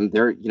for them.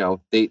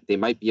 They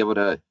might be able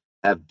to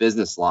have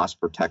business loss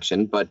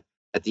protection, but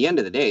at the end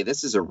of the day,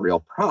 this is a real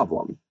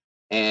problem,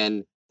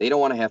 and they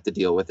don't want to have to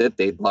deal with it.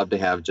 They'd love to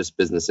have just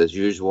business as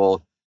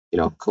usual,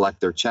 collect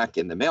their check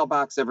in the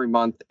mailbox every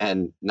month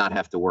and not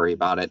have to worry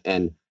about it.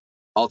 And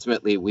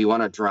ultimately, we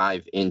want to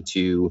drive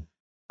into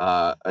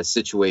a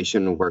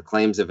situation where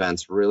claims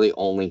events really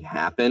only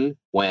happen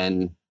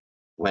when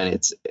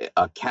it's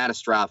a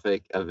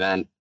catastrophic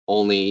event.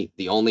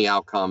 The only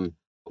outcome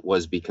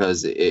was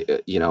because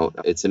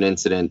it's an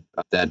incident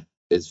that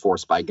is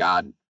forced by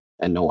God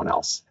and no one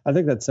else. I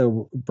think that's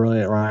so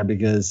brilliant, Ryan,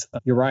 because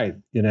you're right.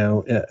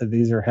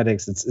 These are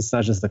headaches. It's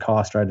not just the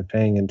cost, right, of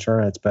paying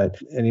insurance,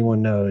 but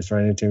anyone knows,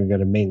 right, anytime you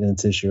got a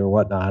maintenance issue or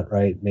whatnot,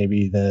 right,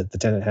 maybe the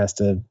tenant has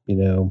to,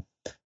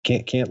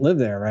 can't live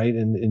there, right,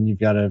 and you've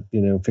got to,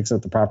 fix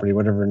up the property,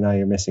 whatever. Now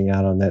you're missing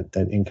out on that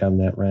income,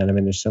 that rent. I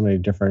mean, there's so many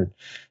different.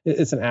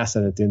 It's an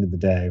asset at the end of the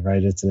day,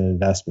 right? It's an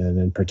investment,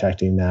 and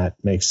protecting that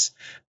makes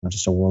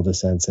just a world of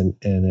sense. And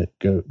it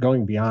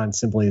going beyond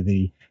simply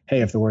the,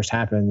 hey, if the worst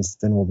happens,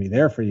 then we'll be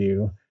there for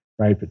you,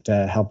 right? But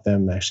to help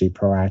them actually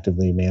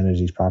proactively manage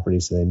these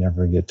properties so they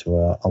never get to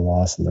a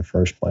loss in the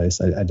first place.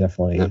 I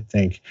definitely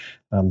think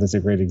that's a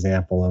great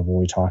example of when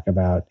we talk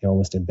about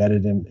almost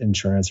embedded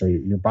insurance, or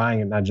you're buying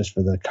it not just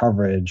for the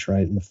coverage,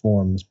 right, in the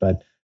forms,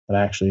 but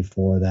actually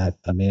for that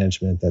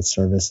management, that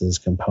services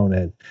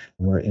component,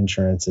 where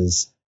insurance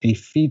is a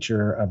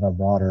feature of a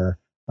broader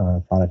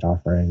product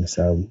offering.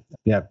 So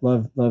yeah,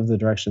 love the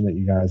direction that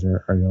you guys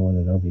are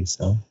going at Obie.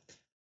 So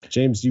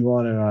James, do you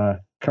want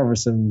to cover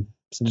some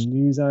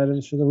news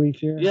items for the week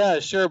here? Yeah,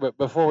 sure. But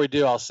before we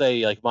do, I'll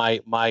say, like,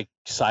 my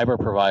cyber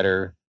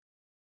provider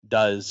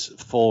does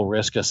full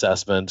risk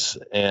assessments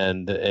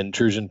and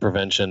intrusion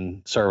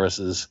prevention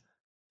services.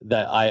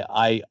 That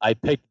I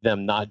picked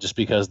them not just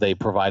because they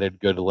provided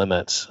good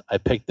limits. I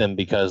picked them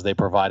because they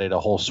provided a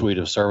whole suite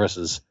of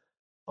services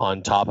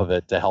on top of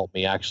it to help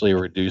me actually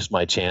reduce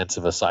my chance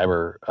of a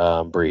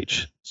cyber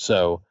breach.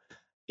 So,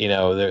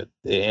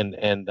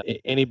 and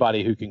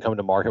anybody who can come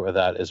to market with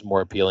that is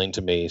more appealing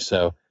to me.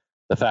 So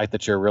the fact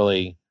that you're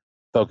really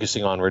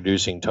focusing on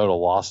reducing total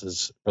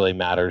losses really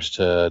matters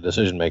to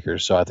decision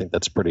makers. So I think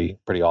that's pretty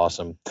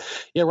awesome.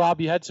 Yeah,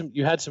 Rob, you had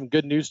some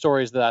good news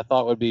stories that I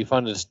thought would be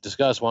fun to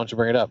discuss. Why don't you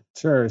bring it up?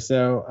 Sure.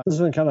 So this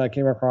one kind of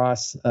came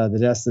across the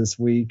desk this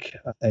week.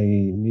 A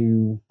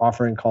new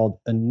offering called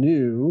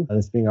Anew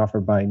that's being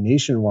offered by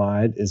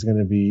Nationwide is going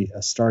to be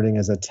starting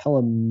as a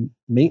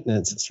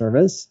tele-maintenance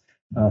service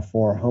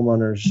for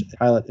homeowners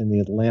pilot in the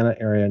Atlanta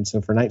area. And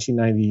so for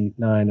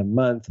 $19.99 a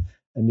month,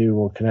 Anew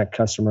will connect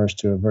customers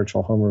to a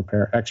virtual home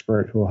repair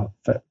expert who will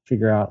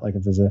figure out, like,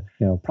 if there's a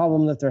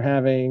problem that they're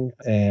having,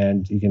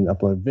 and you can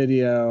upload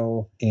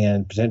video,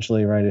 and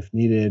potentially, right, if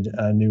needed,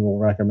 Anew will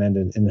recommend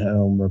an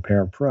in-home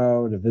repair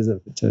pro to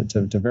visit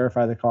to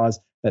verify the cause.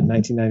 That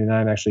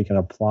 $19.99 actually can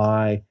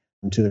apply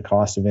to the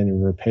cost of any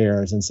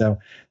repairs. And so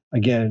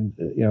again,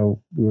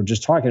 we were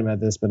just talking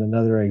about this, but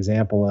another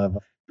example of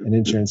an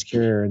insurance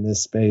carrier in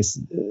this space,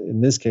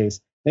 in this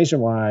case,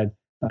 Nationwide,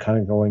 kind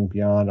of going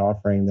beyond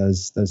offering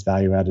those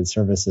value-added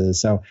services.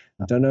 So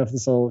I don't know if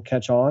this will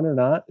catch on or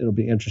not. It'll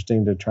be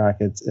interesting to track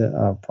its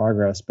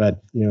progress,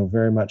 but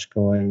very much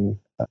going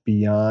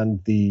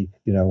beyond the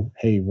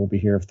hey, we'll be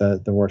here if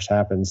the worst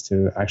happens,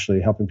 to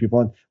actually helping people.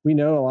 And we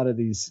know a lot of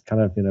these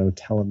kind of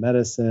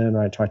telemedicine,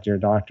 right, talk to your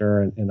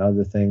doctor, and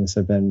other things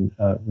have been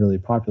really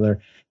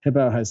popular.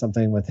 Hippo has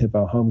something with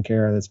Hippo Home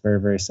Care that's very,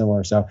 very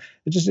similar. So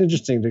it's just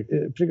interesting to,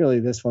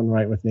 particularly this one,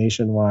 right, with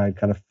Nationwide,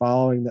 kind of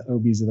following the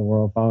Obies of the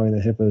world, following the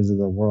Hippos of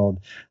the world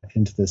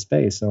into this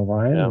space. So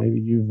Ryan, maybe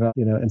you've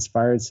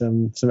inspired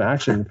some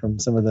action from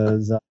some of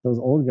those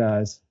old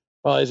guys.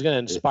 Well, he's going to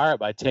inspire it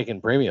by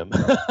taking premium.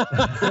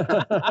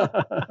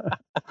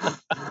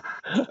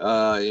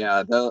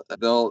 Yeah,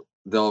 they'll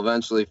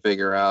eventually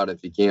figure out,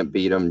 if you can't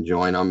beat them,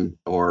 join them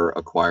or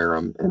acquire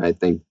them. And I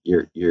think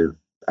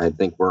I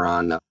think we're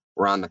on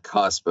the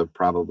cusp of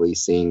probably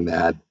seeing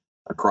that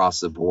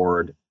across the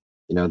board.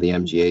 The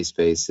MGA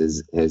space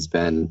has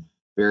been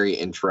very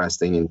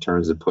interesting in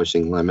terms of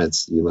pushing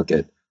limits. You look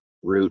at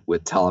Root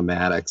with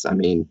telematics. I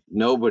mean,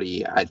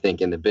 nobody, I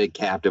think, in the big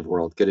captive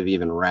world could have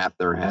even wrapped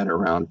their head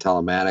around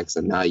telematics.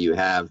 And now you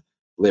have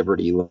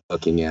Liberty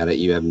looking at it.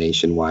 You have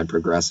Nationwide,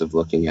 Progressive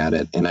looking at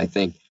it. And I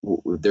think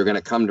they're going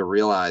to come to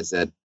realize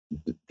that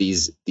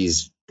these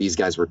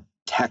guys were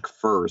tech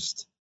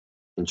first,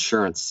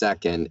 insurance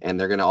second, and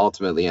they're going to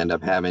ultimately end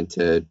up having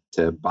to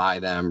buy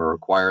them or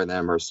acquire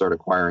them or start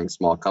acquiring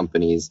small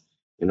companies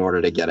in order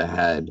to get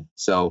ahead.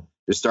 So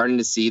you're starting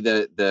to see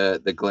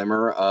the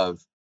glimmer of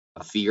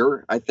a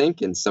fear, I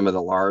think, in some of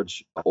the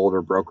large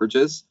older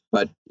brokerages.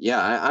 But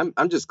yeah,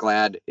 I'm just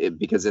glad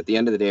because at the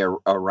end of the day,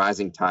 a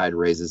rising tide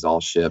raises all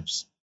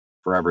ships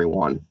for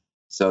everyone.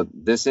 So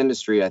this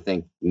industry, I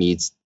think,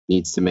 needs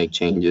to make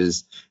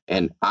changes,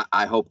 and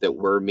I hope that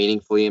we're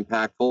meaningfully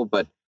impactful.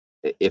 But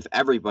if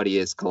everybody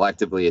is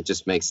collectively, it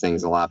just makes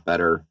things a lot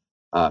better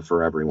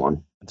for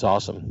everyone. It's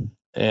awesome.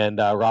 And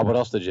Rob, what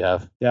else did you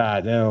have?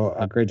 Yeah, no,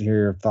 great to hear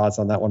your thoughts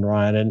on that one,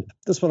 Ryan. And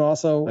this one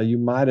also, you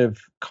might have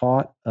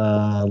caught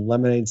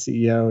Lemonade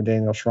CEO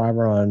Daniel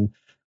Schreiber on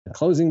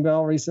Closing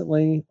Bell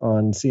recently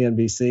on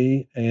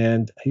CNBC,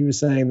 and he was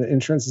saying that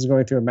insurance is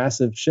going through a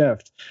massive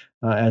shift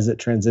as it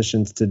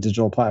transitions to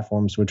digital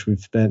platforms, which we've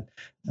spent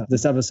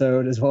this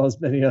episode as well as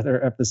many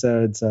other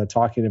episodes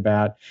talking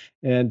about.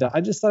 And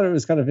I just thought it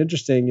was kind of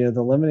interesting.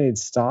 The Lemonade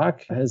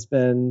stock has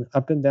been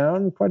up and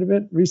down quite a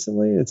bit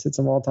recently. It's hit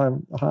some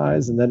all-time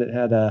highs, and then it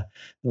had an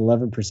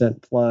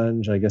 11%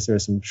 plunge. I guess there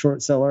was some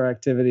short seller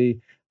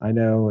activity. I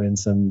know in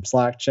some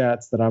Slack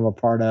chats that I'm a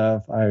part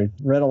of, I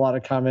read a lot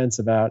of comments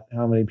about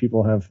how many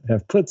people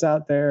have puts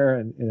out there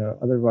and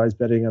otherwise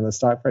betting on the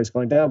stock price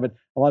going down. But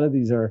a lot of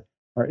these are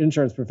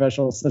insurance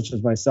professionals such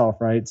as myself,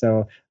 right?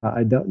 So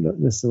I don't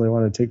necessarily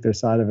want to take their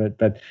side of it,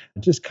 but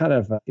just kind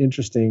of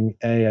interesting.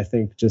 I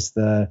think just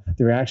the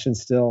reaction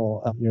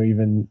still,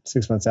 even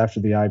 6 months after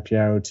the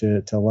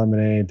IPO to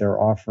Lemonade,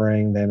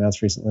 they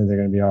announced recently they're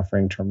going to be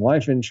offering term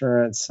life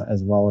insurance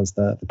as well as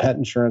the pet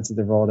insurance that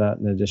they've rolled out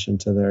in addition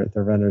to their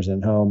renters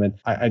in home. And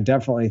I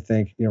definitely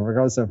think,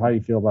 regardless of how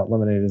you feel about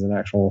Lemonade as an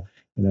actual,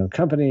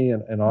 company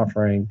and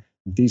offering,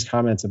 these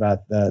comments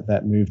about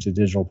that move to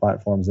digital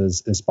platforms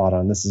is spot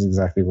on. This is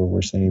exactly where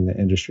we're seeing the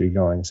industry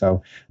going.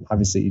 So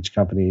obviously each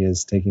company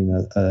is taking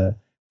a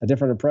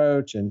different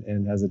approach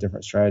and has a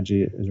different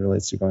strategy as it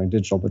relates to going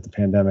digital, but the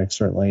pandemic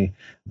certainly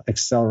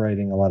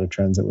accelerating a lot of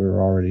trends that we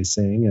were already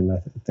seeing. And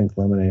I think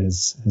Lemonade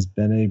has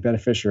been a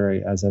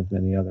beneficiary, as have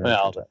many other.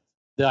 Well,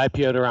 the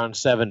IPO'd around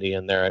 70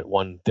 and they're at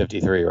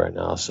 153 right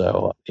now.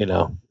 So,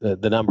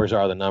 the numbers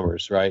are the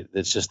numbers, right?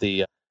 It's just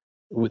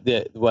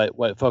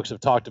what folks have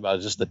talked about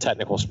is just the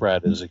technical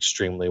spread is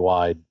extremely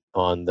wide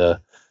on the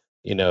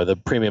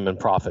premium and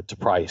profit to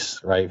price,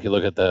 right? If you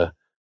look at the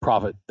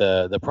profit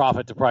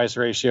to price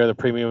ratio, the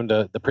premium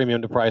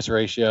to price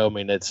ratio, I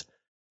mean, it's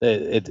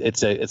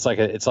like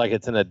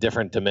it's in a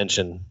different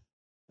dimension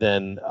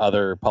than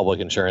other public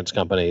insurance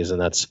companies, and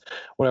that's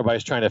what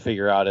everybody's trying to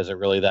figure out: is it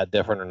really that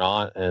different or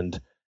not? And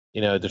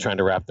they're trying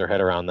to wrap their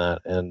head around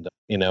that. And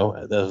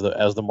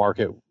as the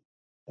market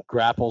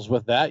grapples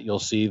with that, you'll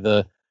see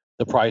the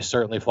price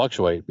certainly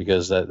fluctuate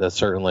because that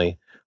certainly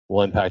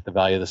will impact the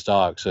value of the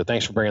stock. So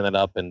thanks for bringing that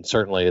up. And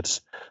certainly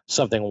it's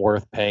something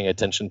worth paying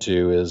attention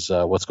to is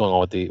what's going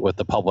on with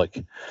the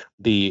public,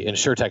 the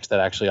insurtechs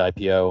that actually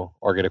IPO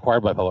or get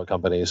acquired by public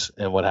companies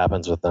and what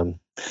happens with them.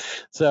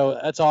 So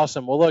that's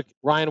awesome. Well, look,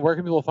 Ryan, where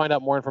can people find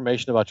out more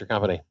information about your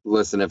company?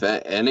 Listen, if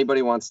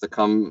anybody wants to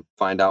come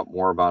find out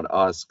more about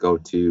us, go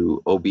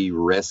to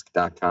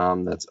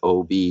obrisk.com. That's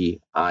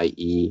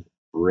OBIE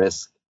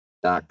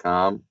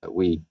risk.com.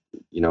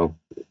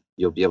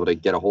 You'll be able to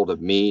get a hold of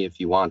me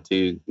if you want to.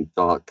 You can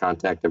fill out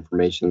contact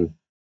information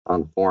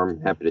on the form.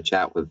 Happy to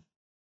chat with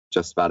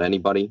just about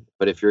anybody.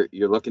 But if you're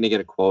looking to get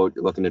a quote,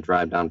 you're looking to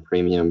drive down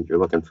premium, you're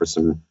looking for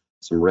some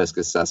risk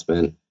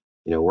assessment,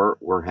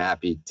 we're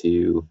happy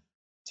to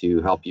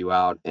help you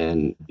out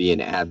and be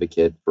an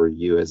advocate for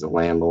you as a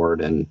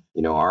landlord. And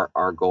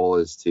our goal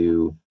is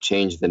to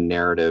change the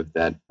narrative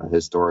that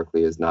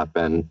historically has not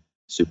been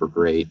super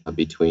great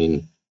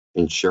between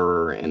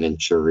insurer and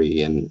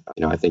insuree, and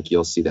I think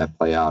you'll see that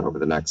play out over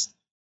the next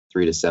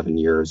 3 to 7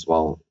 years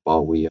while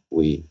we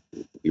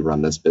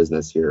run this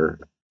business here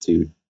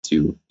to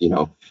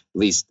at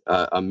least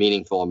a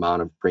meaningful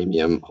amount of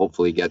premium,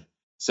 hopefully get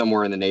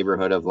somewhere in the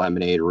neighborhood of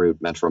Lemonade,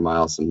 Root,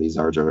 Metromile, some of these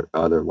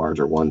other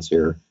larger ones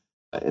here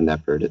in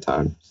that period of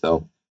time.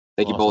 So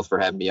thank you both for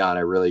having me on.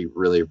 I really,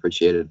 really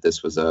appreciate it.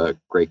 This was a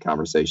great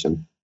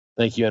conversation.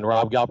 Thank you. And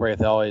Rob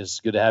Galbraith, always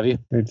good to have you.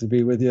 Great to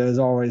be with you as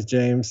always,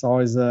 James.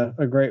 Always a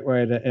great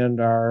way to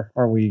end our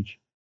week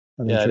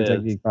on the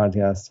InsurTech Geek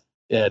podcast.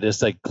 Yeah,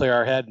 just like clear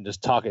our head and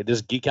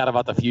just geek out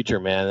about the future,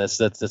 man. That's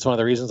one of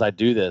the reasons I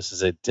do this.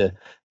 Is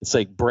it's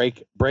like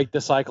break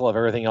the cycle of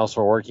everything else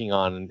we're working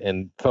on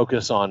and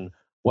focus on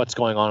what's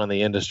going on in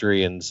the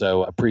industry. And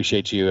so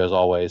appreciate you as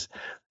always.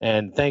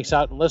 And thanks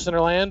out in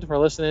listener land for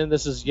listening.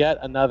 This is yet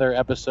another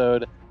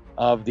episode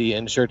of the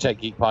InsurTech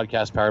Geek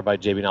podcast powered by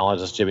JB Knowledge.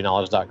 That's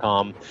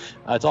jbknowledge.com.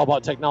 It's all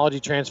about technology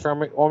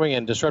transforming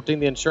and disrupting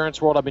the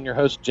insurance world. I've been your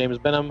host, James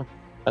Benham.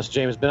 That's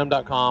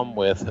jamesbenham.com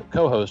with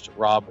co-host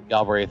Rob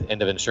Galbraith,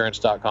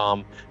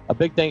 endofinsurance.com. A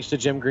big thanks to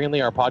Jim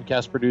Greenlee, our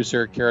podcast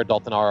producer, Kara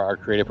Daltonara, our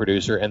creative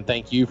producer, and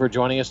thank you for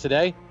joining us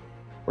today.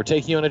 We're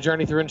taking you on a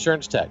journey through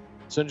insurance tech.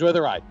 So enjoy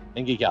the ride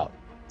and geek out.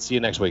 See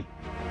you next week.